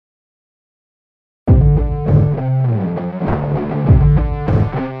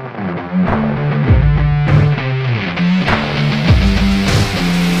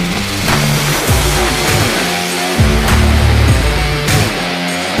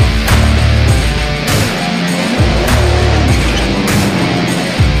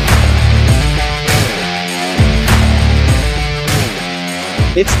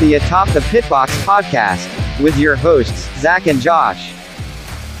It's the Atop the Pitbox podcast with your hosts, Zach and Josh.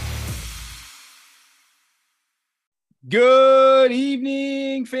 Good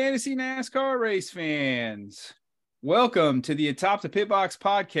evening, fantasy NASCAR race fans. Welcome to the Atop the Pitbox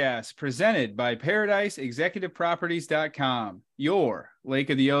podcast presented by ParadiseExecutiveProperties.com, your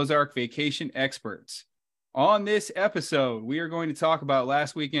Lake of the Ozark vacation experts. On this episode, we are going to talk about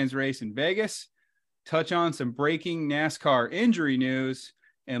last weekend's race in Vegas, touch on some breaking NASCAR injury news,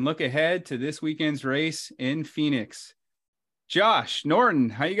 and look ahead to this weekend's race in Phoenix. Josh, Norton,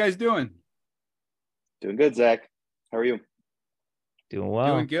 how you guys doing? Doing good, Zach. How are you? Doing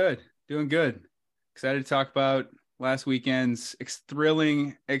well. Doing good. Excited to talk about last weekend's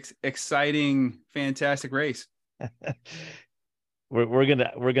thrilling, exciting, fantastic race. We're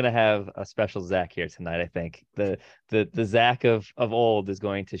gonna have a special Zach here tonight. I think the Zach of old is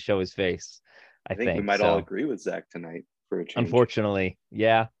going to show his face. I think we might all agree with Zach tonight for a change. Unfortunately,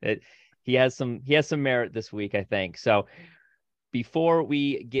 yeah, he has some merit this week, I think. So before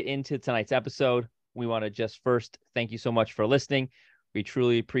we get into tonight's episode, we want to just first thank you so much for listening. We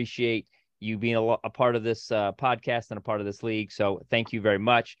truly appreciate you being a part of this podcast and a part of this league. So thank you very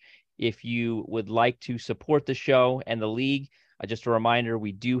much. If you would like to support the show and the league, just a reminder,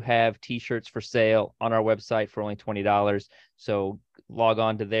 we do have t-shirts for sale on our website for only $20. So log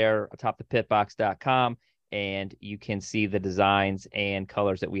on to there, atopthepitbox.com, and you can see the designs and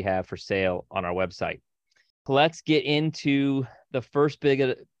colors that we have for sale on our website. Let's get into the first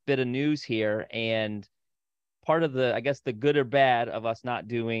bit of news here. And part of the, I guess, the good or bad of us not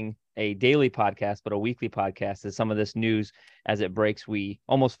doing a daily podcast, but a weekly podcast is some of this news as it breaks. We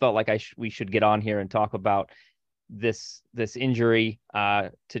almost felt like we should get on here and talk about this injury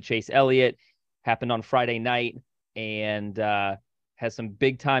to Chase Elliott. Happened on Friday night and has some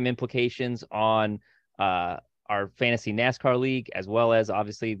big time implications on our fantasy NASCAR league, as well as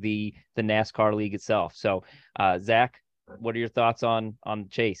obviously the NASCAR league itself. So Zach, what are your thoughts on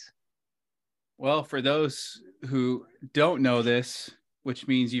Chase? Well, for those who don't know this, which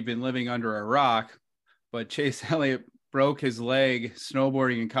means you've been living under a rock, but Chase Elliott broke his leg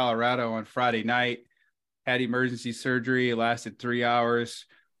snowboarding in Colorado on Friday night, had emergency surgery. It lasted 3 hours.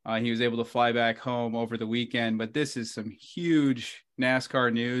 He was able to fly back home over the weekend, but this is some huge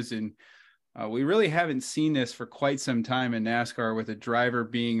NASCAR news. And we really haven't seen this for quite some time in NASCAR, with a driver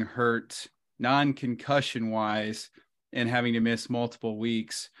being hurt non-concussion wise and having to miss multiple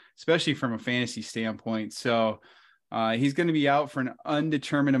weeks, especially from a fantasy standpoint. So he's going to be out for an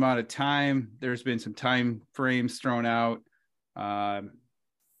undetermined amount of time. There's been some time frames thrown out, 4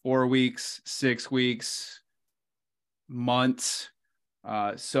 weeks, 6 weeks, months.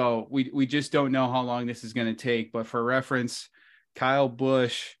 So we just don't know how long this is going to take. But for reference, Kyle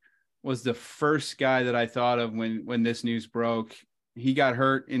Busch was the first guy that I thought of when this news broke. He got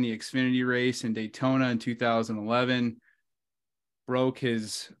hurt in the Xfinity race in Daytona in 2011, broke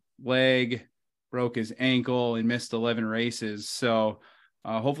his leg, broke his ankle, and missed 11 races. So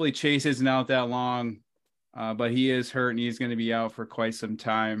hopefully Chase isn't out that long, but he is hurt and he's going to be out for quite some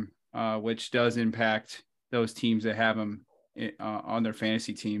time, which does impact those teams that have him on their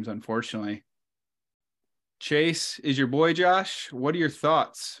fantasy teams, unfortunately. Chase is your boy, Josh. What are your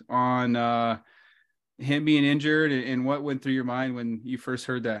thoughts on him being injured, and what went through your mind when you first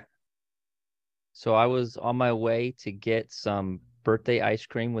heard that? So I was on my way to get some birthday ice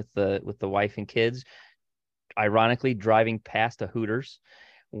cream with the wife and kids, ironically driving past a Hooters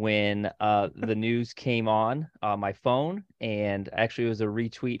when the news came on my phone. And actually it was a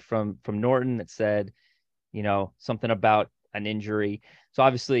retweet from Norton that said, something about an injury. So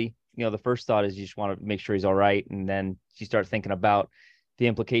obviously, the first thought is you just want to make sure he's all right. And then you start thinking about the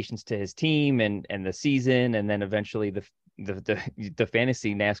implications to his team and the season, and then eventually the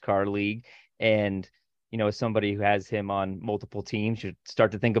fantasy NASCAR league. And, as somebody who has him on multiple teams, you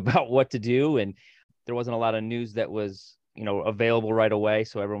start to think about what to do. And there wasn't a lot of news that was, available right away.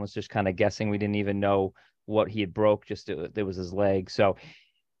 So everyone was just kind of guessing. We didn't even know what he had broke. Just it was his leg. So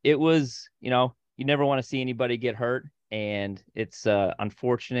it was, you never want to see anybody get hurt. And it's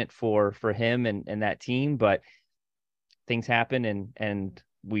unfortunate for him and that team, but things happen and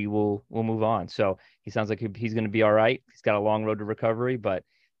we'll move on. So he sounds like he's going to be all right. He's got a long road to recovery, but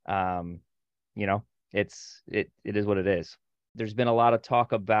it is what it is. There's been a lot of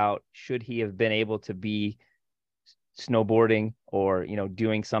talk about, should he have been able to be snowboarding or,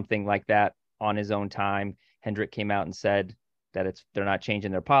 doing something like that on his own time. Hendrick came out and said that they're not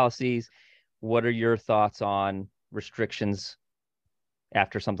changing their policies. What are your thoughts on restrictions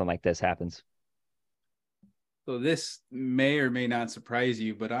after something like this happens? So this may or may not surprise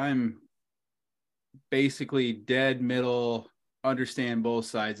you, but I'm basically dead middle understand both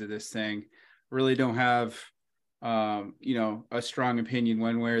sides of this thing. Really don't have, a strong opinion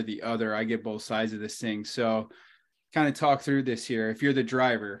one way or the other. I get both sides of this thing. So kind of talk through this here. If you're the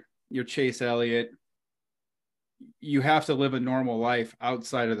driver, you're Chase Elliott, you have to live a normal life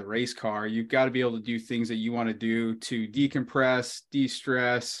outside of the race car. You've got to be able to do things that you want to do to decompress,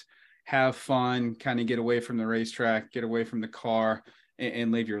 de-stress, have fun, kind of get away from the racetrack, get away from the car,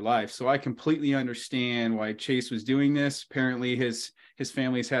 and live your life. So I completely understand why Chase was doing this. Apparently his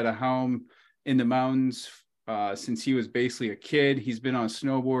family's had a home in the mountains since he was basically a kid. He's been on a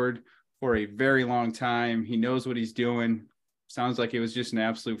snowboard for a very long time. He knows what he's doing. Sounds like it was just an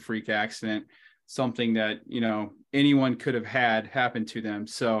absolute freak accident, something that, anyone could have had happen to them.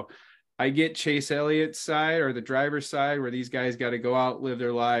 So I get Chase Elliott's side, or the driver's side, where these guys got to go out, live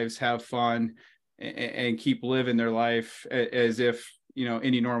their lives, have fun, and keep living their life as if,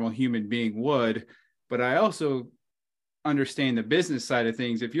 any normal human being would. But I also understand the business side of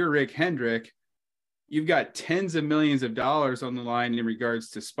things. If you're Rick Hendrick, you've got tens of millions of dollars on the line in regards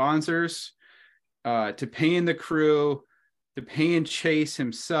to sponsors, to paying the crew, to paying Chase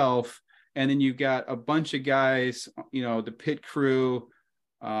himself. And then you've got a bunch of guys, the pit crew,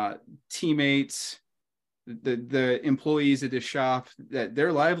 teammates, the employees at the shop, that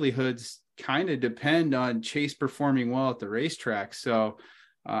their livelihoods kind of depend on Chase performing well at the racetrack. So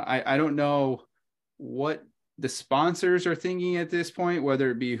I don't know what the sponsors are thinking at this point,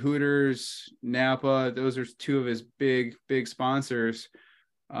 whether it be Hooters, Napa, those are two of his big sponsors.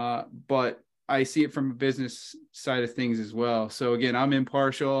 But I see it from a business side of things as well. So again, I'm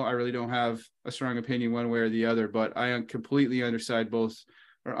impartial. I really don't have a strong opinion one way or the other, but I completely understand both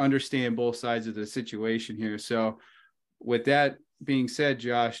sides of the situation here. So with that being said,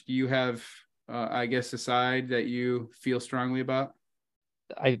 Josh, do you have, a side that you feel strongly about?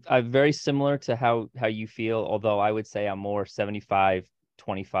 I'm very similar to how you feel, although I would say I'm more 75-25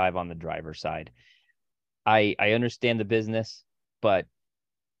 on the driver's side. I understand the business, but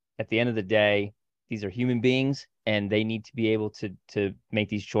at the end of the day, these are human beings and they need to be able to make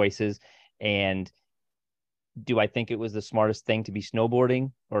these choices. And do I think it was the smartest thing to be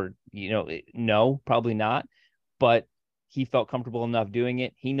snowboarding? Or, no, probably not. But he felt comfortable enough doing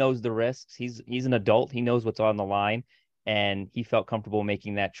it. He knows the risks. He's an adult. He knows what's on the line, and he felt comfortable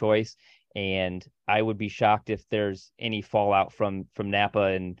making that choice. And I would be shocked if there's any fallout from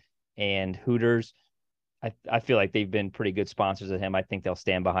Napa and Hooters. I feel like they've been pretty good sponsors of him. I think they'll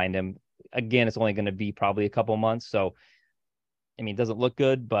stand behind him. Again, it's only going to be probably a couple months. So, it doesn't look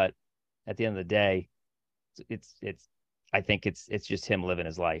good, but at the end of the day, I think it's just him living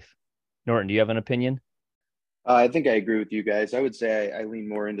his life. Norton, do you have an opinion? I think I agree with you guys. I would say I lean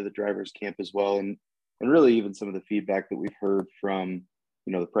more into the driver's camp as well. And really even some of the feedback that we've heard from,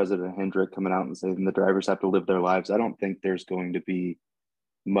 the president Hendrick coming out and saying the drivers have to live their lives. I don't think there's going to be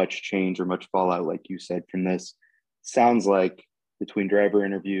much change or much fallout, like you said, from this. Sounds like between driver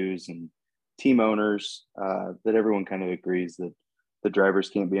interviews and team owners, that everyone kind of agrees that the drivers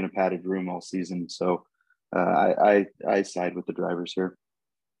can't be in a padded room all season. So I side with the drivers here.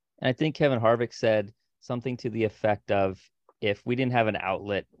 And I think Kevin Harvick said something to the effect of, if we didn't have an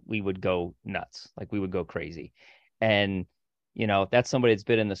outlet, we would go nuts. Like, we would go crazy. And, that's somebody that's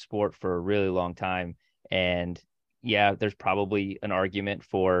been in the sport for a really long time. And yeah, there's probably an argument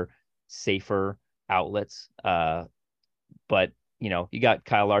for safer outlets. But, you got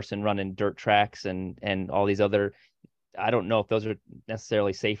Kyle Larson running dirt tracks and all these other, I don't know if those are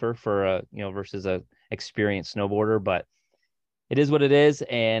necessarily safer for versus a experienced snowboarder, but it is what it is.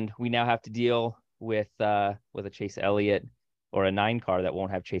 And we now have to deal with a Chase Elliott or a 9 car that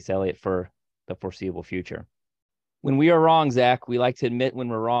won't have Chase Elliott for the foreseeable future. When we are wrong, Zach, we like to admit when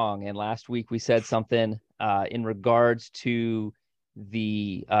we're wrong. And last week we said something in regards to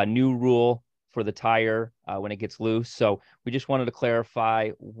the new rule for the tire when it gets loose. So we just wanted to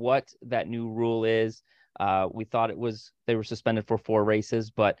clarify what that new rule is. We thought they were suspended for 4 races,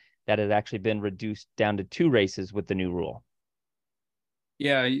 but that had actually been reduced down to 2 races with the new rule.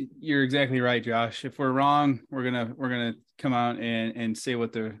 Yeah, you're exactly right, Josh. If we're wrong, we're gonna come out and say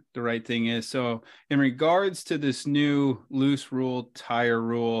what the right thing is. So in regards to this new loose rule, tire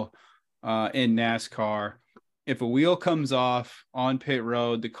rule in NASCAR, if a wheel comes off on pit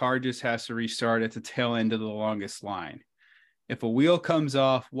road, the car just has to restart at the tail end of the longest line. If a wheel comes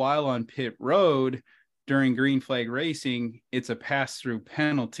off while on pit road during green flag racing, it's a pass-through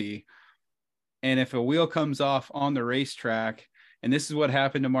penalty. And if a wheel comes off on the racetrack, and this is what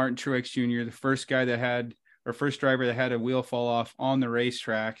happened to Martin Truex Jr., the first driver that had a wheel fall off on the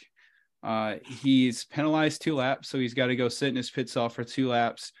racetrack. He's penalized 2 laps, so he's got to go sit in his pit stall for 2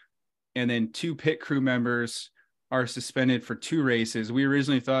 laps. And then 2 pit crew members are suspended for 2 races. We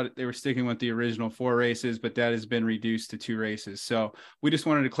originally thought they were sticking with the original 4 races, but that has been reduced to 2 races. So we just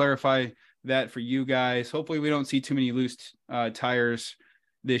wanted to clarify that for you guys. Hopefully we don't see too many loose tires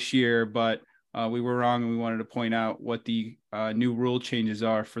this year, but we were wrong, and we wanted to point out what the new rule changes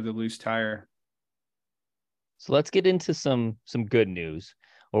are for the loose tire. So let's get into some good news,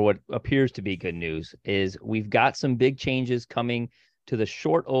 or what appears to be good news. Is we've got some big changes coming to the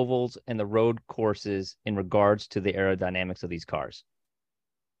short ovals and the road courses in regards to the aerodynamics of these cars.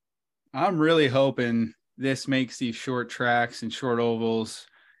 I'm really hoping this makes these short tracks and short ovals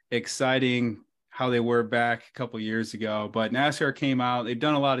exciting how they were back a couple years ago. But NASCAR came out, they've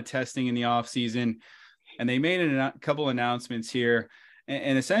done a lot of testing in the off season, and they made a couple announcements here.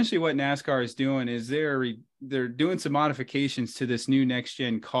 And essentially what NASCAR is doing is they're doing some modifications to this new next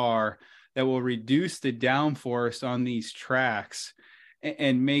gen car that will reduce the downforce on these tracks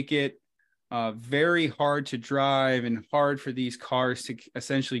and make it very hard to drive and hard for these cars to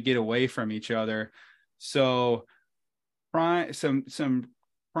essentially get away from each other. So some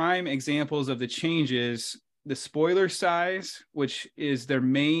prime examples of the changes: the spoiler size, which is their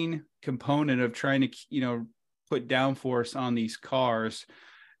main component of trying to, put downforce on these cars.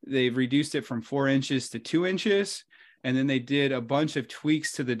 They've reduced it from 4 inches to 2 inches. And then they did a bunch of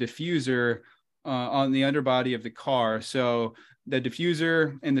tweaks to the diffuser on the underbody of the car. So the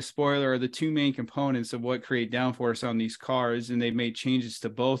diffuser and the spoiler are the 2 main components of what create downforce on these cars. And they've made changes to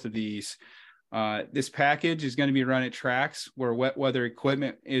both of these. This package is going to be run at tracks where wet weather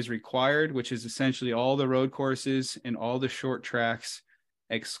equipment is required, which is essentially all the road courses and all the short tracks,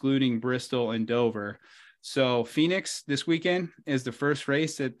 excluding Bristol and Dover. So Phoenix this weekend is the first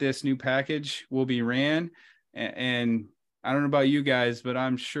race that this new package will be ran. And I don't know about you guys, but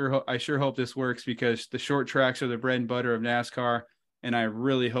I sure hope this works, because the short tracks are the bread and butter of NASCAR. And I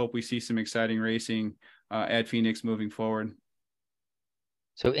really hope we see some exciting racing at Phoenix moving forward.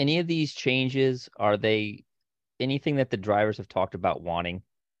 So any of these changes, are they anything that the drivers have talked about wanting?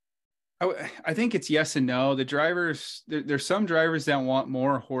 I think it's yes and no. The drivers, there's some drivers that want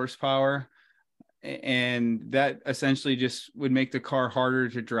more horsepower, and that essentially just would make the car harder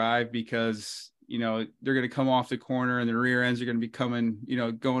to drive, because they're going to come off the corner and the rear ends are going to be coming,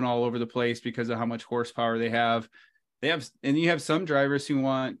 going all over the place because of how much horsepower they have. And you have some drivers who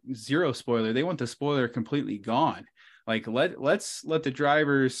want zero spoiler. They want the spoiler completely gone. Like let's let the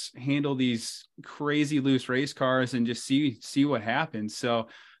drivers handle these crazy loose race cars and just see what happens. So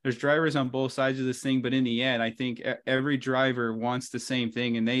there's drivers on both sides of this thing, but in the end, I think every driver wants the same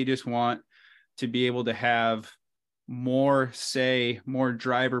thing, and they just want to be able to have more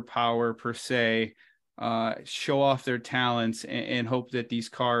driver power per se, show off their talents, and hope that these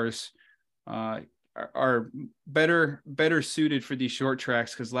cars are better suited for these short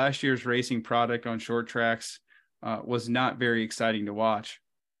tracks, because last year's racing product on short tracks was not very exciting to watch.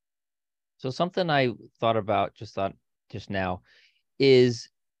 So something I thought just now is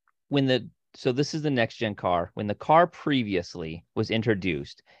so this is the next gen car. When the car previously was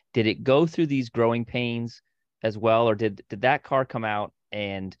introduced, did it go through these growing pains as well? Or did that car come out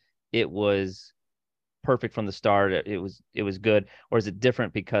and it was perfect from the start? It was good. Or is it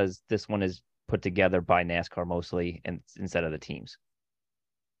different because this one is put together by NASCAR mostly and instead of the teams?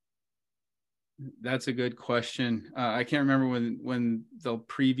 That's a good question. I can't remember when the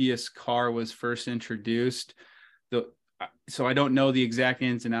previous car was first introduced. So I don't know the exact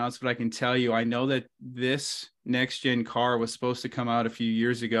ins and outs, but I can tell you, I know that this next gen car was supposed to come out a few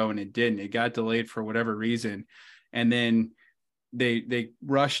years ago and it didn't. It got delayed for whatever reason. And then they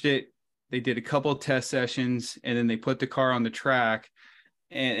rushed it. They did a couple of test sessions, and then they put the car on the track,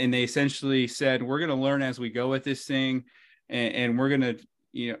 and they essentially said, we're going to learn as we go with this thing. And we're going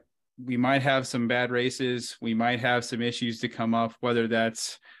to, we might have some bad races. We might have some issues to come up, whether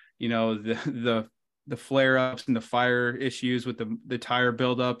that's, the flare-ups and the fire issues with the tire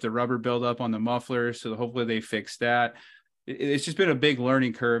buildup, the rubber buildup on the muffler. So hopefully they fix that. It's just been a big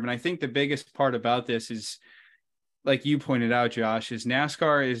learning curve. And I think the biggest part about this is, like you pointed out, Josh, is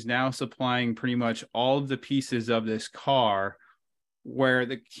NASCAR is now supplying pretty much all of the pieces of this car, where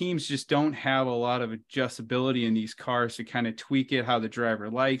the teams just don't have a lot of adjustability in these cars to kind of tweak it how the driver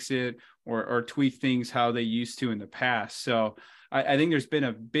likes it, or tweak things how they used to in the past. So I think there's been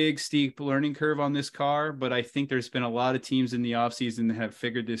a big steep learning curve on this car, but I think there's been a lot of teams in the offseason that have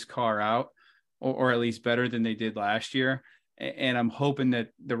figured this car out, or at least better than they did last year. And I'm hoping that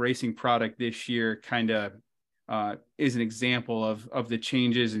the racing product this year kind of is an example of the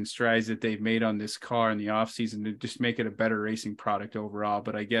changes and strides that they've made on this car in the offseason to just make it a better racing product overall.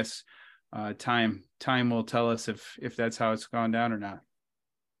 But I guess time will tell us if that's how it's gone down or not.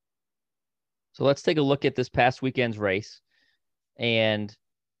 So let's take a look at this past weekend's race. And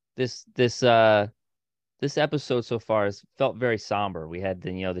this episode so far has felt very somber. We had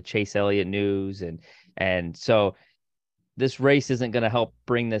the Chase Elliott news, and so this race isn't going to help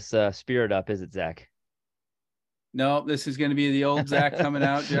bring this spirit up, is it, Zach? No, this is going to be the old Zach coming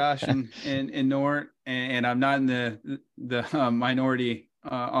out, Josh and Nort, and I'm not in the minority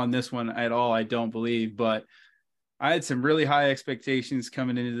on this one at all. I don't believe, but I had some really high expectations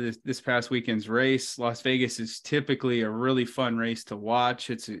coming into this past weekend's race. Las Vegas is typically a really fun race to watch.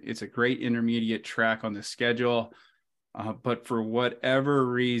 It's a great intermediate track on the schedule, but for whatever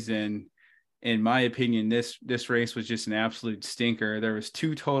reason, in my opinion, this race was just an absolute stinker. There was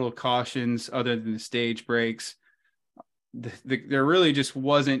 2 total cautions other than the stage breaks. There really just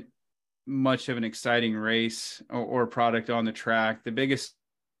wasn't much of an exciting race or product on the track. The biggest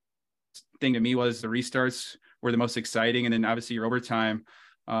thing to me was the restarts were the most exciting, and then obviously your overtime.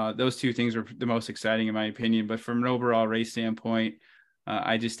 Those 2 things were the most exciting in my opinion. But from an overall race standpoint,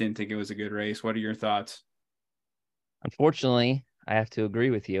 I just didn't think it was a good race. What are your thoughts? Unfortunately, I have to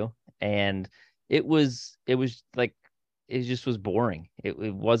agree with you. And it was like, it just was boring.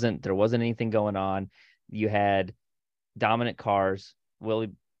 There wasn't anything going on. You had dominant cars.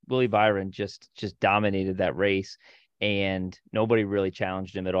 Willie Byron just dominated that race, and nobody really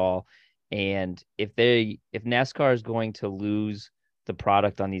challenged him at all. And if NASCAR is going to lose the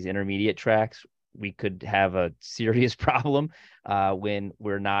product on these intermediate tracks, we could have a serious problem when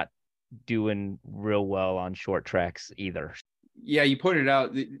we're not doing real well on short tracks either. Yeah, you pointed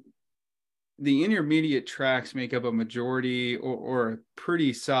out the intermediate tracks make up a majority or a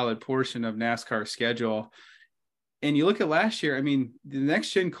pretty solid portion of NASCAR schedule. And you look at last year, I mean, the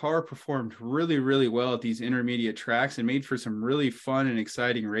next gen car performed really, really well at these intermediate tracks and made for some really fun and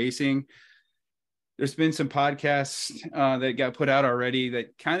exciting racing. There's been some podcasts that got put out already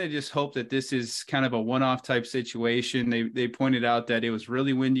that kind of just hope that this is kind of a one-off type situation. They pointed out that it was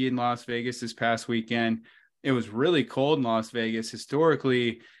really windy in Las Vegas this past weekend. It was really cold in Las Vegas.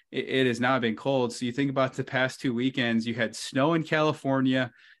 Historically, it has not been cold. So you think about the past 2 weekends, you had snow in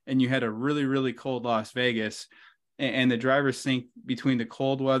California and you had a really, really cold Las Vegas. And the drivers think between the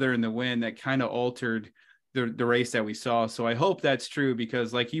cold weather and the wind that kind of altered the race that we saw. So I hope that's true,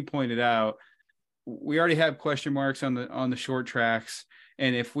 because like you pointed out, we already have question marks on the short tracks.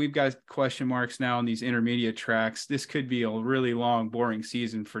 And if we've got question marks now on these intermediate tracks, this could be a really long, boring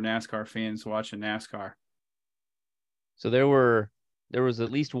season for NASCAR fans watching NASCAR. So there was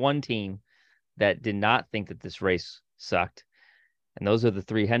at least one team that did not think that this race sucked. And those are the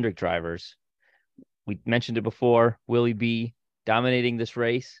 3 Hendrick drivers. We mentioned it before, Willie B dominating this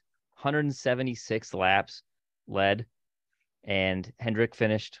race, 176 laps led, and Hendrick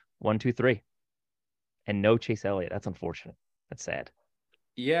finished 1, 2, 3. And no Chase Elliott. That's unfortunate. That's sad.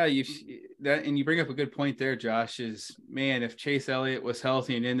 Yeah, you bring up a good point there, Josh, is, man, if Chase Elliott was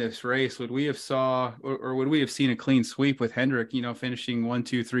healthy and in this race, would we have would we have seen a clean sweep with Hendrick, finishing 1,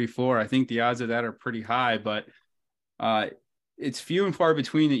 2, 3, 4? I think the odds of that are pretty high, but it's few and far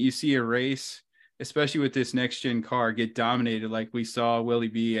between that you see a race, especially with this next gen car, get dominated like we saw Willie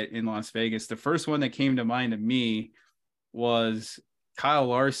B in Las Vegas. The first one that came to mind to me was Kyle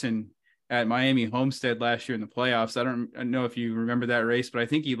Larson at Miami Homestead last year in the playoffs. I don't know if you remember that race, but I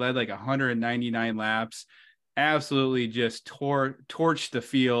think he led like 199 laps, absolutely just torched the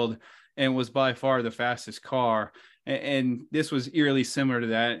field, and was by far the fastest car. And this was eerily similar to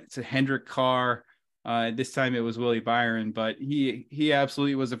that. It's a Hendrick car. This time it was Willie Byron, but he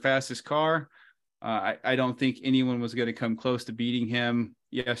absolutely was the fastest car. I don't think anyone was going to come close to beating him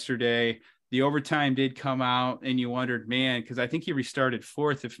yesterday. The overtime did come out, and you wondered, man, because I think he restarted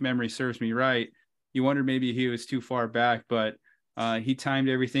 4th, if memory serves me right. You wondered maybe he was too far back, but he timed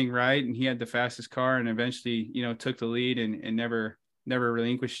everything right, and he had the fastest car, and eventually, took the lead and never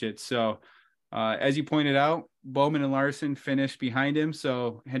relinquished it. So as you pointed out, Bowman and Larson finished behind him.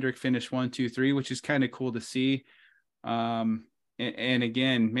 So Hendrick finished 1, 2, 3, which is kind of cool to see. And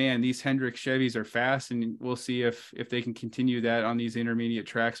again, man, these Hendrick Chevys are fast, and we'll see if they can continue that on these intermediate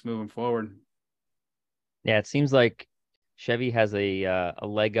tracks moving forward. Yeah, it seems like Chevy has a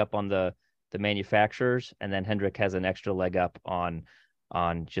leg up on the manufacturers, and then Hendrick has an extra leg up on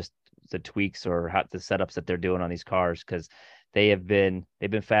just the tweaks or the setups that they're doing on these cars, because they've been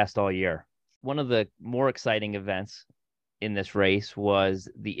fast all year. One of the more exciting events in this race was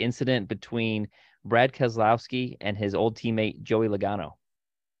the incident between Brad Keselowski and his old teammate Joey Logano.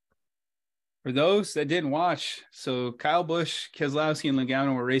 For those that didn't watch, so Kyle Busch, Keselowski, and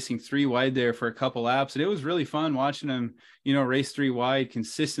Logano were racing 3 wide there for a couple laps, and it was really fun watching them, race 3 wide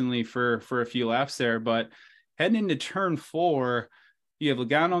consistently for a few laps there. But heading into turn 4, you have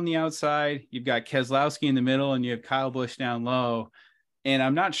Logano on the outside, you've got Keselowski in the middle, and you have Kyle Busch down low. And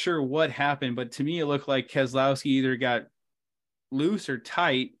I'm not sure what happened, but to me, it looked like Keselowski either got loose or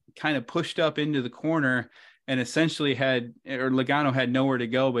tight, kind of pushed up into the corner, and essentially Logano had nowhere to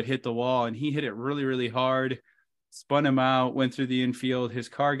go but hit the wall. And he hit it really, really hard, spun him out, went through the infield. His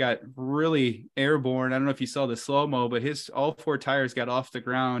car got really airborne. I don't know if you saw the slow-mo, but all 4 tires got off the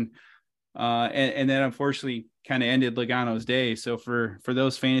ground. And then unfortunately kind of ended Logano's day. So for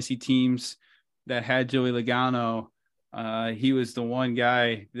those fantasy teams that had Joey Logano, he was the one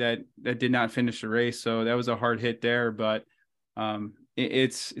guy that did not finish the race. So that was a hard hit there, but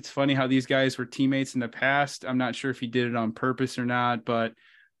it's funny how these guys were teammates in the past. I'm not sure if he did it on purpose or not, but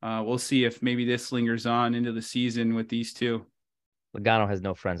we'll see if maybe this lingers on into the season with these two. Logano has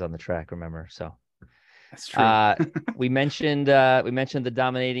no friends on the track, remember? So that's true. we mentioned the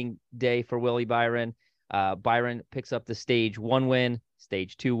dominating day for Willie Byron. Byron picks up the stage 1 win,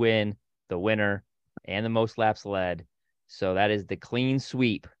 stage 2 win, the winner, and the most laps led. So that is the clean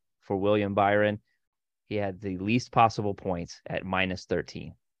sweep for William Byron. He had the least possible points at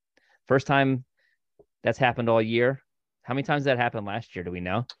 -13. First time that's happened all year. How many times did that happen last year? Do we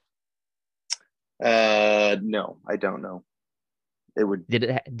know? No, I don't know.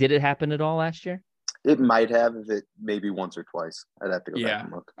 Did it happen at all last year? It might have, if it maybe once or twice. I'd have to go back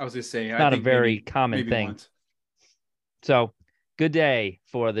and look. I was just saying, it's not a very common thing. Once. So good day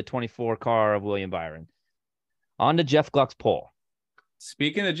for the 24 car of William Byron. On to Jeff Gluck's poll.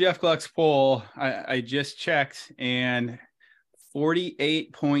 Speaking of Jeff Gluck's poll, I just checked, and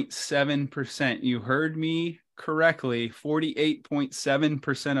 48.7%. You heard me correctly.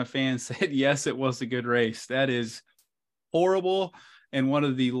 48.7% of fans said yes, it was a good race. That is horrible, and one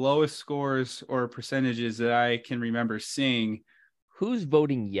of the lowest scores or percentages that I can remember seeing. Who's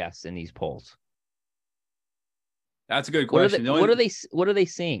voting yes in these polls? That's a good question. What are they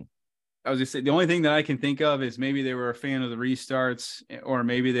seeing? I was just saying, the only thing that I can think of is maybe they were a fan of the restarts, or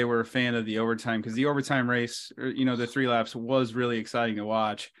maybe they were a fan of the overtime, because the overtime race, the 3 laps was really exciting to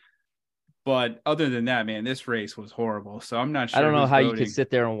watch. But other than that, man, this race was horrible. So I'm not sure. I don't know how you could sit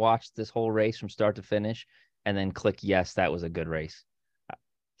there and watch this whole race from start to finish and then click yes, that was a good race.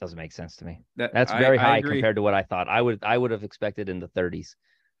 Doesn't make sense to me. That's very high compared to what I thought. I would have expected in the 30s.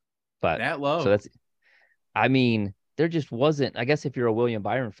 But that low. So there just wasn't. I guess if you're a William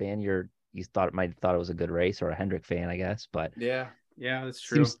Byron fan, you might have thought it was a good race, or a Hendrick fan, I guess. But yeah, that's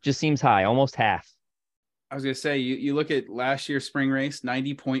true. Seems high, almost half. I was gonna say, you look at last year's spring race,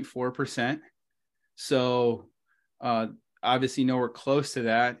 90.4%. So obviously nowhere close to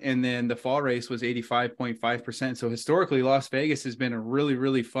that. And then the fall race was 85.5%. So historically, Las Vegas has been a really,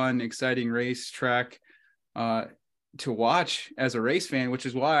 really fun, exciting racetrack to watch as a race fan, which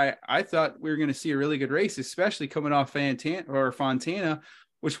is why I thought we were going to see a really good race, especially coming off Fontana,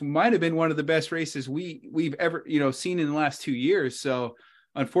 which might have been one of the best races we've ever, seen in the last 2 years. So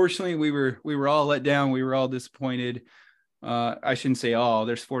unfortunately we were all let down. We were all disappointed. I shouldn't say all.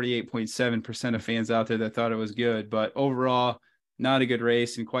 There's 48.7% of fans out there that thought it was good, but overall not a good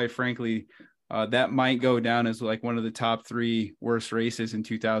race. And quite frankly, that might go down as like one of the top 3 worst races in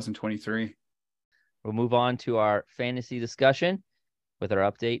 2023. We'll move on to our fantasy discussion with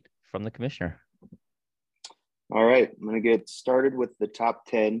our update from the commissioner. All right, I'm going to get started with the top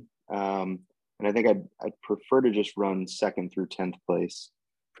 10. And I think I'd prefer to just run 2nd through 10th place,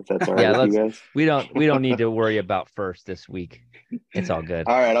 if that's all right with you guys. We don't need to worry about first this week. It's all good.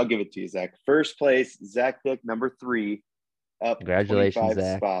 All right, I'll give it to you, Zach. First place, Zach Dick, number 3, up. Congratulations,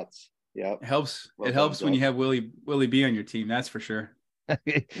 Zach. Spots. Yep. It helps when you have Willie B on your team. That's for sure.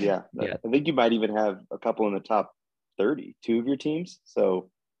 Yeah. I think you might even have a couple in the top 30, 2 of your teams. So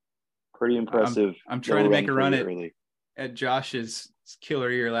pretty impressive. I'm trying to make a run at Josh's killer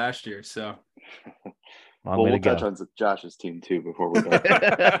year last year. So we'll touch on Josh's team too before we're done.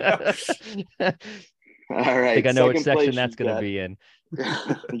 All right. I think I know which section that's going to be in.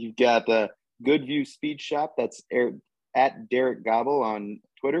 You've got the Good View Speed Shop. That's at Derek Gobble on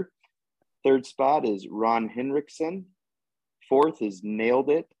Twitter. 3rd spot is Ron Henriksen. 4th is Nailed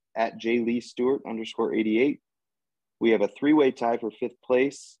It at J Lee Stewart _88. We have a 3-way tie for 5th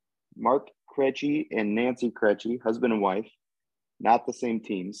place. Mark Krejci and Nancy Krejci, husband and wife, not the same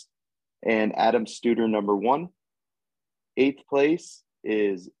teams. And Adam Studer, number 1. 8th place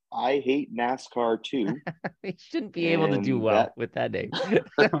is I Hate NASCAR 2. He shouldn't be able to do well with that name.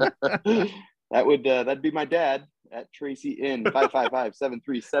 That'd be my dad at Tracy in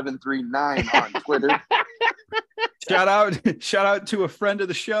 555-73739 on Twitter. Shout out to a friend of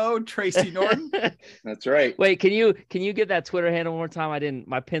the show, Tracy Norton. That's right. Wait, can you get that Twitter handle one more time?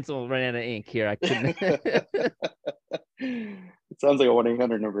 My pencil ran out of ink here. I couldn't. Sounds like a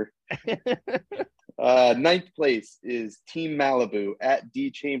 1-800 number. Ninth place is Team Malibu at D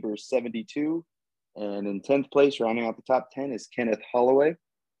Chambers 72. And in 10th place, rounding out the top 10, is Kenneth Holloway.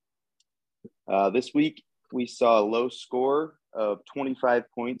 This week, we saw a low score of 25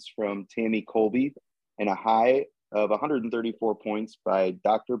 points from Tammy Colby and a high of 134 points by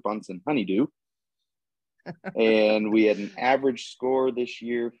Dr. Bunsen Honeydew. And we had an average score this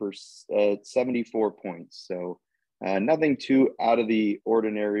year for 74 points. So nothing too out of the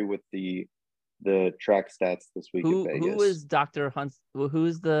ordinary with the track stats this week at Vegas. Who is Dr. Hunt?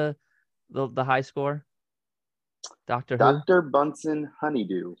 Who's the high score? Dr. Bunsen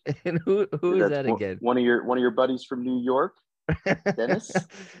Honeydew. And who is that again? One of your buddies from New York, Dennis.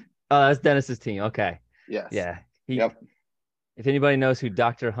 Oh, that's Dennis's team. Okay. Yes. Yeah. Yep. If anybody knows who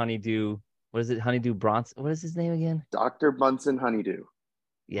Dr. Honeydew, what is it? Honeydew Bronson. What is his name again? Dr. Bunsen Honeydew.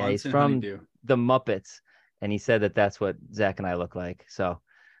 Yeah, Bunsen he's from Honeydew. the Muppets, and he said that's what Zach and I look like. So.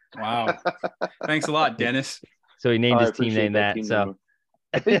 Wow. Thanks a lot, Dennis. So he named his team name that. Team so. name.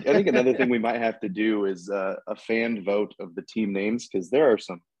 I think another thing we might have to do is a fan vote of the team names, because there are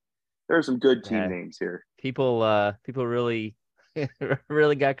some good team names here. People really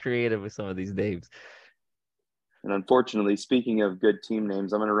really got creative with some of these names. And unfortunately, speaking of good team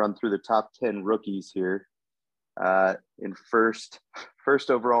names, I'm going to run through the top 10 rookies here. In first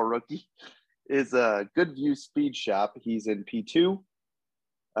overall rookie is Good View Speed Shop. He's in P2.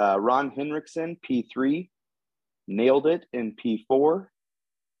 Ron Henriksen, P3. Nailed It in P4.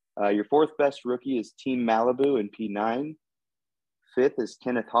 Your fourth best rookie is Team Malibu in P9. Fifth is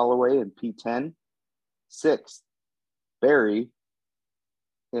Kenneth Holloway in P10. Sixth, Barry,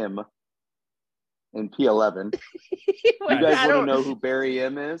 him, in P11. You guys want to know who Barry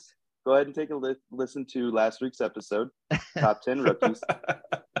M is? Go ahead and take a listen to last week's episode, Top 10 Rookies,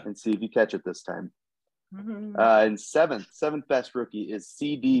 and see if you catch it this time. And seventh best rookie is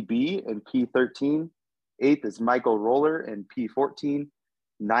CDB in P13. Eighth is Michael Roller in P14.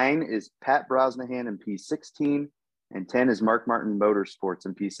 9 is Pat Brosnahan in P16. And 10 is Mark Martin Motorsports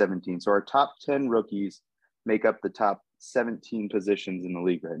in P17. So our top 10 rookies make up the top 17 positions in the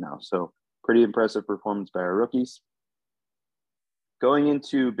league right now. So pretty impressive performance by our rookies. Going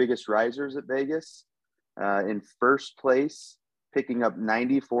into biggest risers at Vegas, in first place, picking up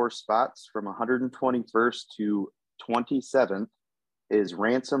 94 spots from 121st to 27th, is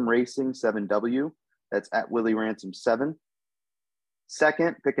Ransom Racing 7W. That's at Willie Ransom 7.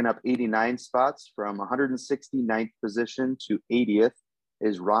 Second, picking up 89 spots from 169th position to 80th,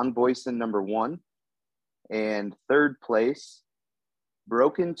 is Ron Boyson number 1. And third place,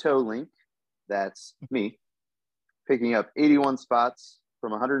 Broken Toe Link, that's me, picking up 81 spots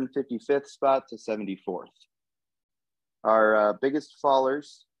from 155th spot to 74th. Our biggest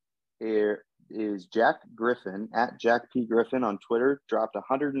fallers here is Jack Griffin, at Jack P. Griffin on Twitter, dropped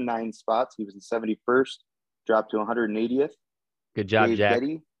 109 spots. He was in 71st, dropped to 180th. Good job, Dave Jack.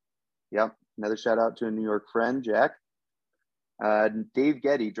 Getty. Yep. Another shout out to a New York friend, Jack. Dave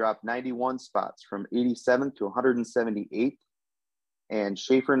Getty dropped 91 spots from 87th to 178th. And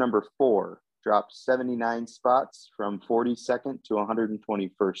Schaefer number 4 dropped 79 spots from 42nd to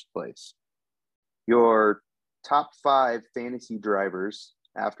 121st place. Your top 5 fantasy drivers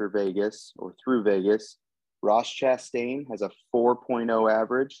after Vegas or through Vegas, Ross Chastain has a 4.0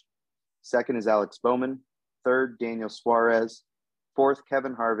 average. Second is Alex Bowman. Third, Daniel Suarez. Fourth,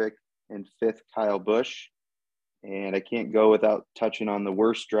 Kevin Harvick. And fifth, Kyle Busch. And I can't go without touching on the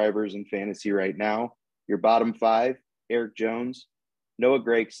worst drivers in fantasy right now. Your bottom 5, Eric Jones, Noah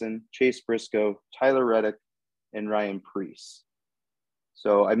Gragson, Chase Briscoe, Tyler Reddick, and Ryan Preece.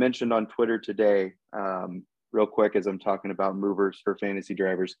 So I mentioned on Twitter today, real quick as I'm talking about movers for fantasy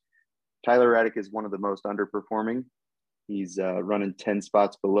drivers, Tyler Reddick is one of the most underperforming. He's running 10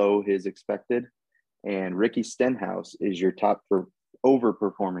 spots below his expected. And Ricky Stenhouse is your top for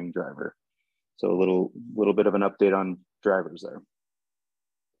overperforming driver. So a little bit of an update on drivers there.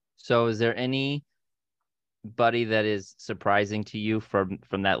 So is there anybody that is surprising to you from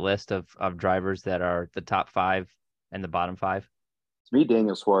that list of drivers that are the top 5 and the bottom 5? To me,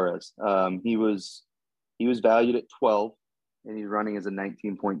 Daniel Suarez. He was valued at 12, and he's running as a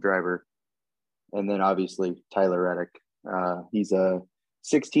 19-point driver. And then obviously Tyler Reddick. He's a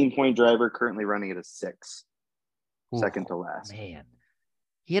 16-point driver, currently running at a 6, second to last. Man,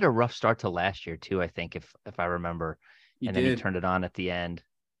 he had a rough start to last year too, I think, if I remember. Then he turned it on at the end.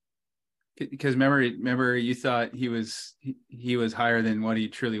 Because remember, you thought he was higher than what he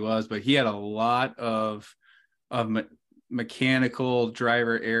truly was, but he had a lot of mechanical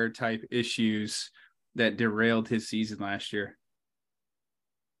driver error type issues that derailed his season last year.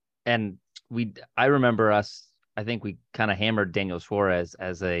 And I remember us I think we kind of hammered Daniel Suarez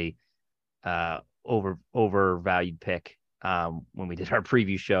as a overvalued pick when we did our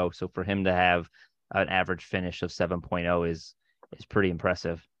preview show. So for him to have an average finish of 7.0 is pretty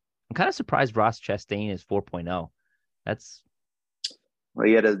impressive. I'm kind of surprised Ross Chastain is 4.0. That's well,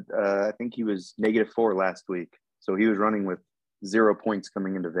 he had I think he was -4 last week, so he was running with 0 points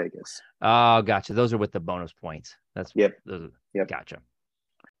coming into Vegas. Oh, gotcha. Those are with the bonus points. That's yep. Gotcha.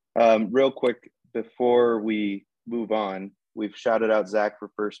 Real quick before we move on, we've shouted out Zach for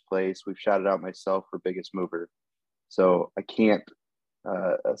first place. We've shouted out myself for biggest mover. So I can't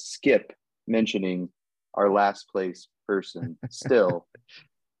skip mentioning our last place person still,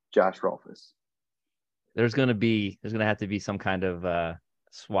 Josh Rolfus. There's going to have to be some kind of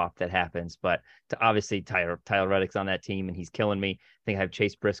swap that happens, but obviously Tyler Reddick's on that team and he's killing me. I think I have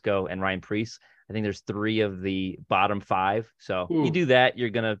Chase Briscoe and Ryan Preece. I think there's 3 of the bottom 5. So you do that, you're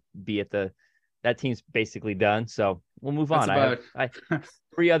going to be that team's basically done. So we'll move on. I have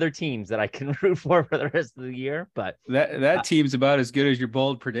 3 other teams that I can root for the rest of the year, but that team's about as good as your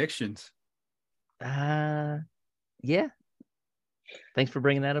bold predictions. Yeah. Thanks for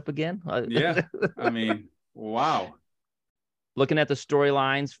bringing that up again. Yeah. I mean, wow. Looking at the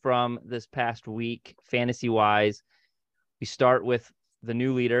storylines from this past week, fantasy wise, we start with the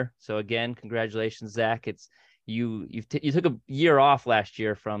new leader. So again, congratulations, Zach. It's you took a year off last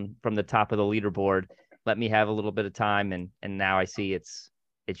year from the top of the leaderboard. Let me have a little bit of time, and now I see it's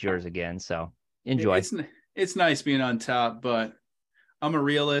yours again. So enjoy. It's nice being on top, but I'm a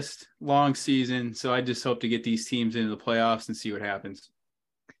realist. Long season, so I just hope to get these teams into the playoffs and see what happens.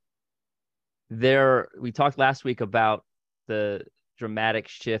 We talked last week about the dramatic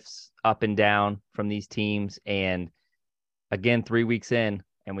shifts up and down from these teams, and again, 3 weeks in,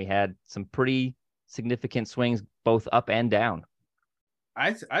 and we had some pretty significant swings both up and down.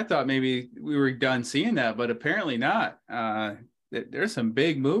 I thought maybe we were done seeing that, but apparently not. There's some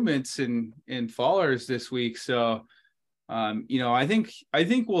big movements in fallers this week, so I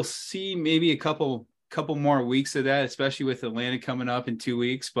think we'll see maybe a couple more weeks of that, especially with Atlanta coming up in 2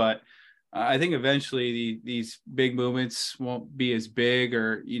 weeks. But I think eventually these big movements won't be as big,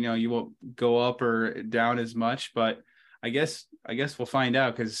 or you won't go up or down as much. But I guess we'll find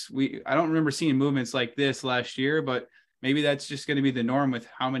out, because I don't remember seeing movements like this last year, but maybe that's just going to be the norm with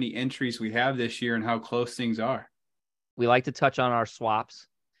how many entries we have this year and how close things are. We like to touch on our swaps,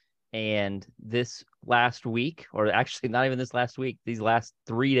 and this last week, or actually not even this last week, these last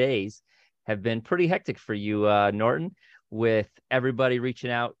 3 days have been pretty hectic for you, Norton, with everybody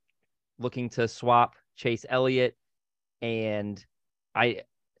reaching out, looking to swap Chase Elliott. And I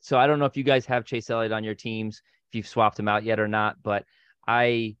don't know if you guys have Chase Elliott on your teams, if you've swapped him out yet or not, but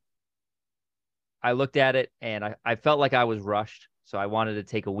I looked at it and I felt like I was rushed. So I wanted to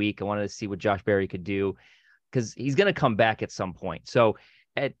take a week. I wanted to see what Josh Berry could do, because he's going to come back at some point. So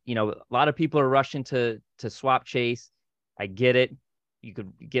a lot of people are rushing to swap Chase. I get it. You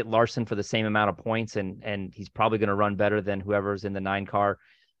could get Larson for the same amount of points, and he's probably going to run better than whoever's in the 9 car.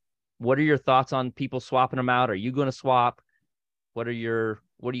 What are your thoughts on people swapping them out? Are you going to swap? What are you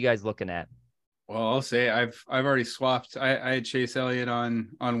guys looking at? Well, I'll say I've already swapped. I had Chase Elliott on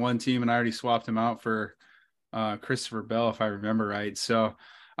one team, and I already swapped him out for Christopher Bell, if I remember right. So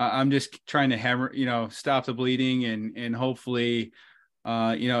I'm just trying to hammer, stop the bleeding, and hopefully,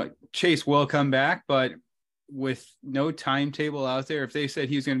 Chase will come back. But with no timetable out there, if they said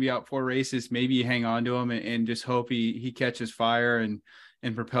he was going to be out 4 races, maybe you hang on to him and just hope he catches fire and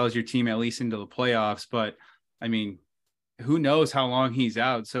propels your team at least into the playoffs. But I mean, who knows how long he's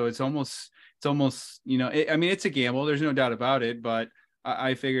out? So it's almost, it's a gamble. There's no doubt about it, but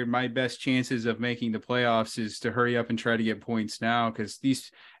I figured my best chances of making the playoffs is to hurry up and try to get points now. Cause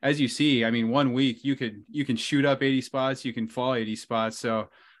these, as you see, 1 week you can shoot up 80 spots, you can fall 80 spots. So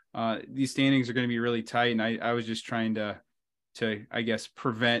these standings are going to be really tight. And I was just trying to, I guess,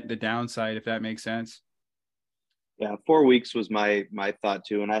 prevent the downside, if that makes sense. Yeah. 4 weeks was my thought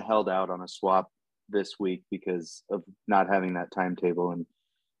too. And I held out on a swap this week because of not having that timetable. And,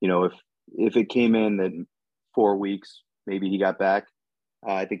 if it came in that 4 weeks, maybe he got back,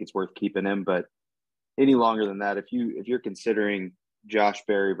 I think it's worth keeping him. But any longer than that, if you're considering Josh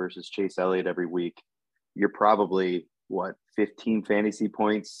Berry versus Chase Elliott every week, you're probably 15 fantasy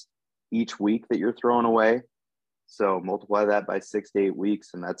points each week that you're throwing away. So multiply that by 6 to 8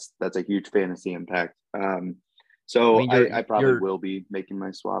 weeks, and that's a huge fantasy impact. I probably will be making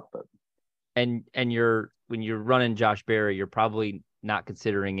my swap, but when you're running Josh Berry, you're probably not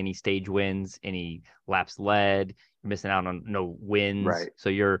considering any stage wins, any laps led. You're missing out on no wins, right? So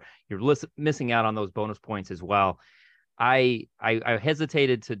you're missing out on those bonus points as well. I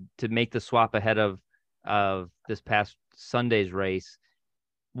hesitated to make the swap ahead of of this past Sunday's race.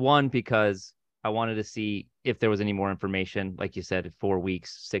 One, because I wanted to see if there was any more information. Like you said, 4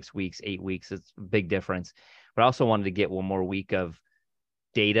 weeks, 6 weeks, 8 weeks, it's a big difference. But I also wanted to get one more week of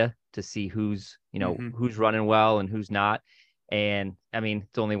data to see who's, who's running well and who's not. And I mean,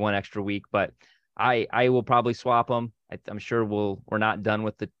 it's only one extra week, but I will probably swap them. I'm sure we're not done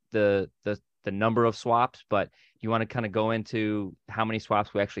with the number of swaps, but you want to kind of go into how many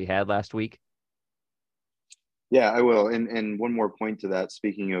swaps we actually had last week? Yeah, I will. And one more point to that,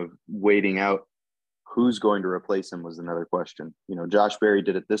 speaking of waiting out, who's going to replace him was another question. Josh Berry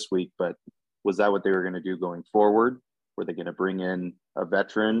did it this week, but was that what they were going to do going forward? Were they going to bring in a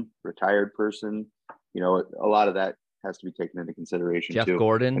veteran, retired person? A lot of that has to be taken into consideration Jeff too.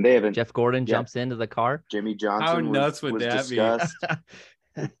 Gordon. And they haven't. Jeff Gordon jumps into the car. Jimmy Johnson. How nuts would was that discussed.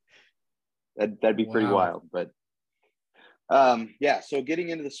 be? That'd be pretty wild. But so getting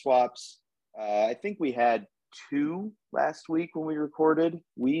into the swaps, I think we had 2 last week when we recorded.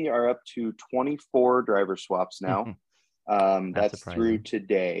 We are up to 24 driver swaps now. That's through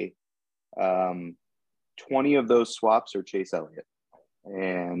today. 20 of those swaps are Chase Elliott,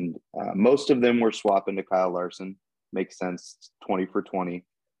 and most of them were swapping to Kyle Larson. Makes sense, 20 for 20.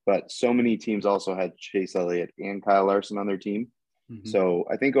 But so many teams also had Chase Elliott and Kyle Larson on their team. Mm-hmm. So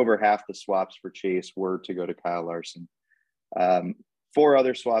I think over half the swaps for Chase were to go to Kyle Larson. 4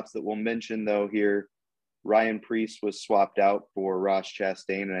 other swaps that we'll mention, though, here. Ryan Preece was swapped out for Ross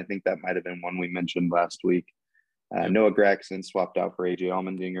Chastain, and I think that might have been one we mentioned last week. Noah Gragson swapped out for AJ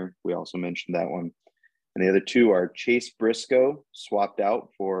Allmendinger. We also mentioned that one. And the other 2 are Chase Briscoe swapped out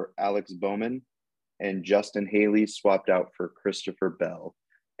for Alex Bowman, and Justin Haley swapped out for Christopher Bell.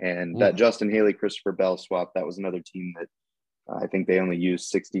 And that Justin Haley, Christopher Bell swap, that was another team that I think they only used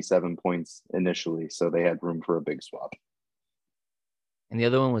 67 points initially, so they had room for a big swap. And the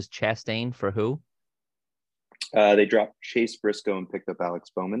other one was Chastain for who? They dropped Chase Briscoe and picked up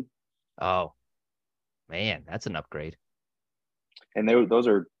Alex Bowman. Oh, man, that's an upgrade. And those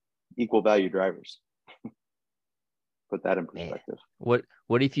are equal value drivers. Put that in perspective. Man.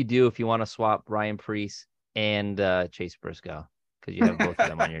 What if you want to swap Ryan Preece and Chase Briscoe, because you have both of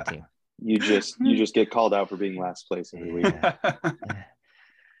them on your team? You just get called out for being last place every week.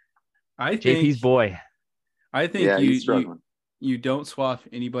 I think JP's boy. I think you don't swap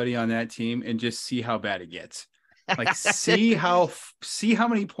anybody on that team and just see how bad it gets. Like see how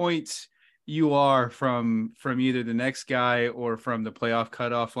many points you are from either the next guy or from the playoff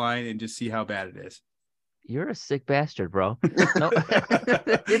cutoff line, and just see how bad it is. You're a sick bastard, bro. No.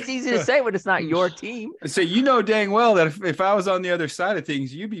 It's easy to say when it's not your team. So dang well that if I was on the other side of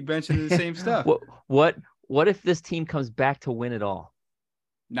things, you'd be benching the same stuff. What if this team comes back to win it all?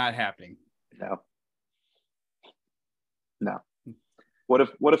 Not happening. No. What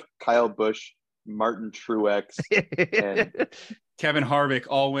if Kyle Busch, Martin Truex, and Kevin Harvick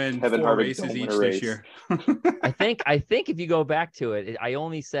all win 4 races each this year? I think if you go back to it, I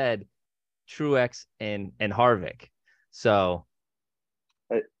only said Truex and Harvick. So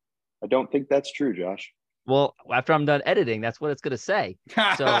I don't think that's true, Josh. Well, after I'm done editing, that's what it's going to say.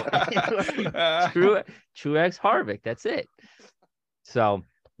 So Truex, Harvick, that's it. So,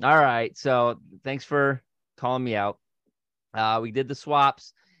 all right. So thanks for calling me out. We did the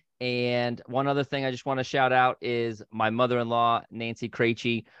swaps. And one other thing I just want to shout out is my mother-in-law, Nancy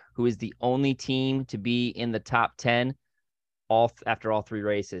Krejci, who is the only team to be in the top 10 after all 3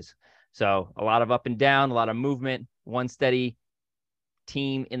 races. So a lot of up and down, a lot of movement, one steady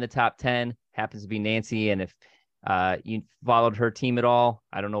team in the top 10 happens to be Nancy. And if you followed her team at all,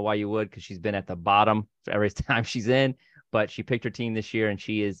 I don't know why you would, because she's been at the bottom every time she's in, but she picked her team this year and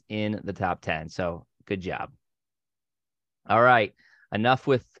she is in the top 10. So good job. All right. Enough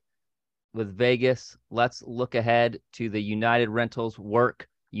with Vegas. Let's look ahead to the United Rentals Work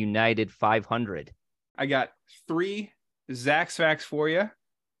United 500. I got 3 Zach's facts for you.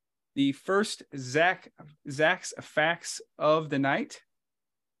 The first Zach's facts of the night.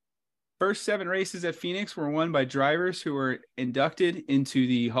 First 7 races at Phoenix were won by drivers who were inducted into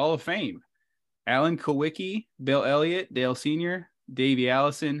the Hall of Fame. Alan Kulwicki, Bill Elliott, Dale Sr., Davey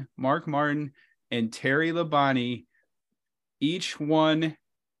Allison, Mark Martin, and Terry Labonte each won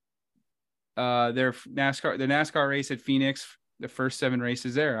their NASCAR race at Phoenix, the first 7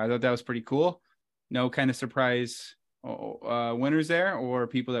 races there. I thought that was pretty cool. No kind of surprise winners there or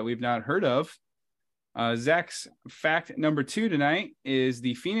people that we've not heard of. Zach's fact number 2 tonight is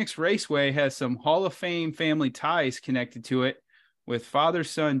the Phoenix Raceway has some Hall of Fame family ties connected to it, with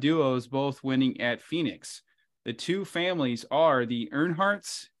father-son duos both winning at Phoenix. The 2 families are the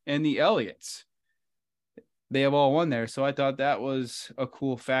Earnhardts and the Elliots. They have all won there, so I thought that was a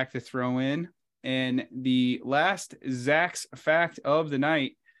cool fact to throw in. And the last Zach's fact of the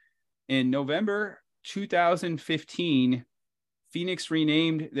night, in November 2015, Phoenix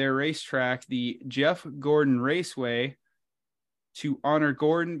renamed their racetrack the Jeff Gordon Raceway to honor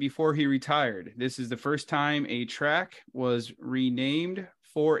Gordon before he retired. This is the first time a track was renamed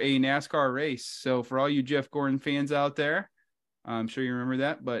for a NASCAR race. So for all you Jeff Gordon fans out there, I'm sure you remember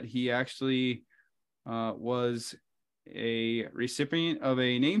that, but he actually was a recipient of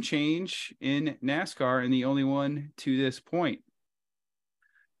a name change in NASCAR and the only one to this point.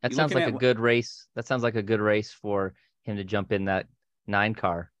 That sounds like a good race. That sounds like a good race for him to jump in that 9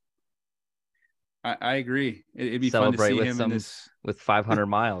 car. I agree. It'd be fun to see him in this with 500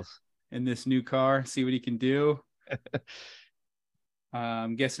 miles in this new car, see what he can do.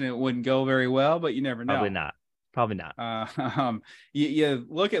 I'm guessing it wouldn't go very well, but you never know. Probably not. You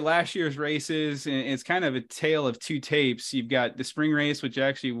look at last year's races, and it's kind of a tale of two tapes. You've got the spring race, which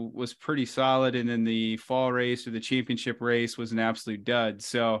actually was pretty solid, and then the fall race or the championship race was an absolute dud.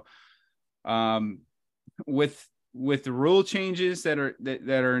 So, with the rule changes that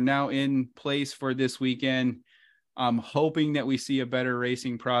are now in place for this weekend, I'm hoping that we see a better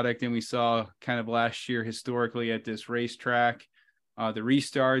racing product than we saw kind of last year historically at this racetrack. The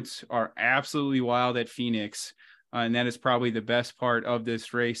restarts are absolutely wild at Phoenix. And that is probably the best part of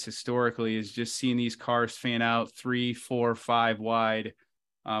this race historically, is just seeing these cars fan out 3, 4, 5 wide,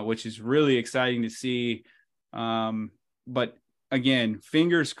 which is really exciting to see. But again,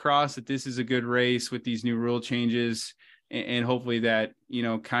 fingers crossed that this is a good race with these new rule changes, and hopefully that,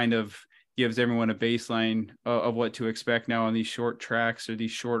 kind of gives everyone a baseline of what to expect now on these short tracks or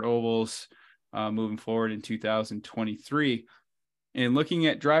these short ovals moving forward in 2023. And looking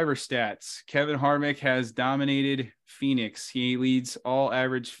at driver stats, Kevin Harvick has dominated Phoenix. He leads all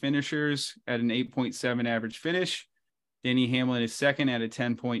average finishers at an 8.7 average finish. Denny Hamlin is second at a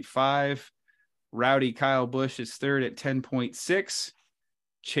 10.5. Rowdy Kyle Busch is third at 10.6.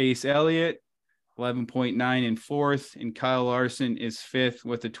 Chase Elliott, 11.9 in fourth. And Kyle Larson is fifth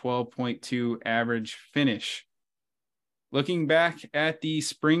with a 12.2 average finish. Looking back at the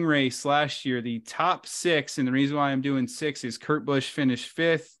spring race last year, the top 6, and the reason why I'm doing 6 is Kurt Busch finished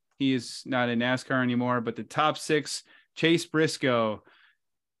fifth. He is not in NASCAR anymore, but the top 6, Chase Briscoe,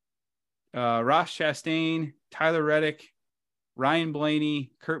 Ross Chastain, Tyler Reddick, Ryan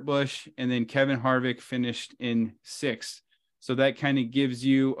Blaney, Kurt Busch, and then Kevin Harvick finished in 6th. So that kind of gives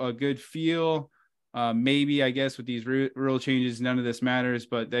you a good feel. Maybe, I guess, with these rule changes, none of this matters,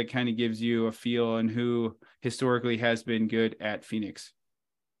 but that kind of gives you a feel on who historically has been good at Phoenix.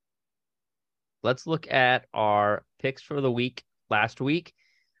 Let's look at our picks for the week. Last week,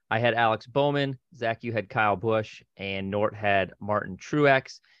 I had Alex Bowman. Zach, you had Kyle Busch, and Nort had Martin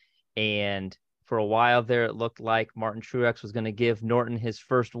Truex. And for a while there, it looked like Martin Truex was going to give Norton his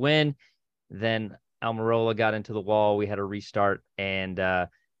first win. Then Almirola got into the wall. We had a restart, and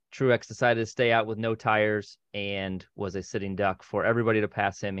Truex decided to stay out with no tires and was a sitting duck for everybody to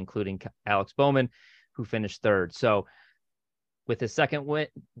pass him, including Alex Bowman, who finished third. So with his second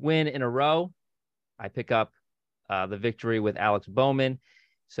win in a row, I pick up the victory with Alex Bowman.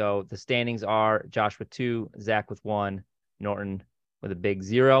 So the standings are Josh with 2, Zach with 1, Norton with a big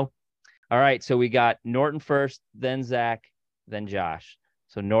 0. All right, so we got Norton first, then Zach, then Josh.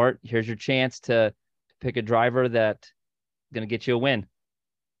 So Nort, here's your chance to pick a driver that's going to get you a win.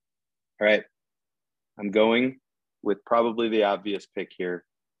 All right. I'm going with probably the obvious pick here.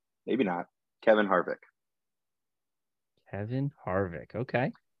 Maybe not. Kevin Harvick. Kevin Harvick.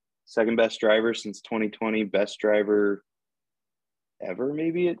 Okay. Second best driver since 2020. Best driver ever,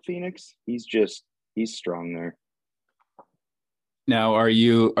 maybe, at Phoenix. He's strong there. Now, are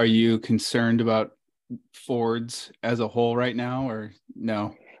you concerned about Fords as a whole right now, or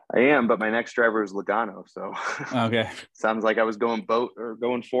no? I am, but my next driver is Logano, so okay. Sounds like I was going boat or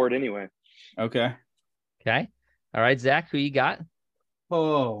going Ford anyway. Okay. All right, Zach, who you got?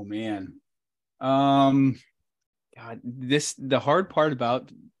 Oh man. God, the hard part about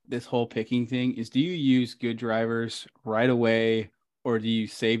this whole picking thing is, do you use good drivers right away, or do you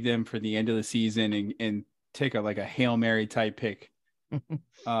save them for the end of the season and take a Hail Mary type pick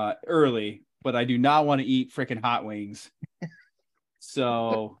early? But I do not want to eat freaking hot wings.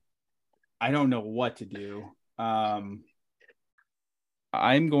 So I don't know what to do. I'm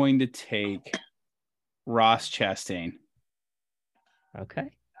going to take Ross Chastain. Okay.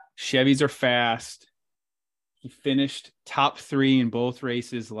 Chevys are fast. He finished top 3 in both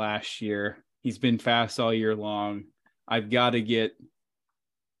races last year. He's been fast all year long. I've got to get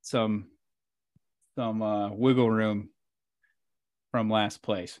some wiggle room from last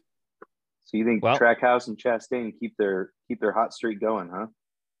place. So you think Trackhouse and Chastain keep their hot streak going, huh?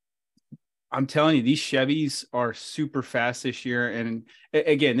 I'm telling you, these Chevys are super fast this year. And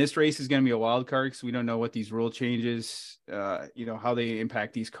again, this race is going to be a wild card because we don't know what these rule changes, how they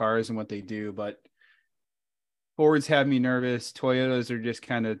impact these cars and what they do. But Fords have me nervous. Toyotas are just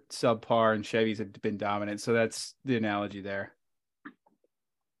kind of subpar, and Chevys have been dominant. So that's the analogy there.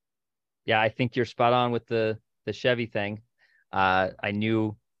 Yeah, I think you're spot on with the Chevy thing. I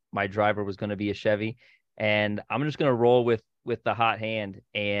knew my driver was going to be a Chevy, and I'm just going to roll with the hot hand,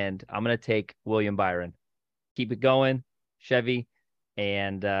 and I'm going to take William Byron. Keep it going, Chevy,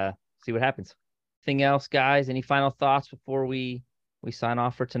 and see what happens. Anything else, guys? Any final thoughts before we sign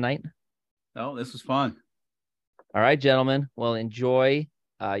off for tonight? Oh, this was fun. All right, gentlemen. Well, enjoy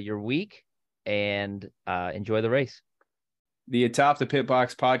your week and enjoy the race. The Atop the Pit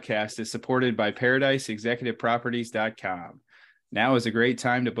Box podcast is supported by ParadiseExecutiveProperties.com. Now is a great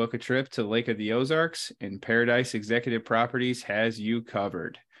time to book a trip to the Lake of the Ozarks, and Paradise Executive Properties has you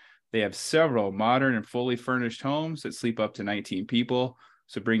covered. They have several modern and fully furnished homes that sleep up to 19 people,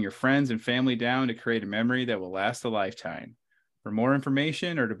 so bring your friends and family down to create a memory that will last a lifetime. For more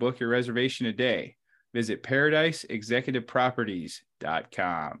information or to book your reservation today, visit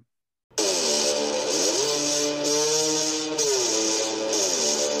ParadiseExecutiveProperties.com.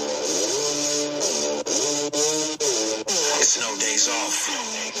 It's no days off,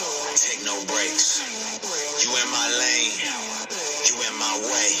 take no breaks. You in my lane, you in my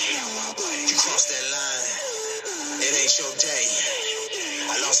way. You cross that line, it ain't your day.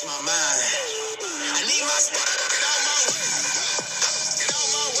 I lost my mind, I need my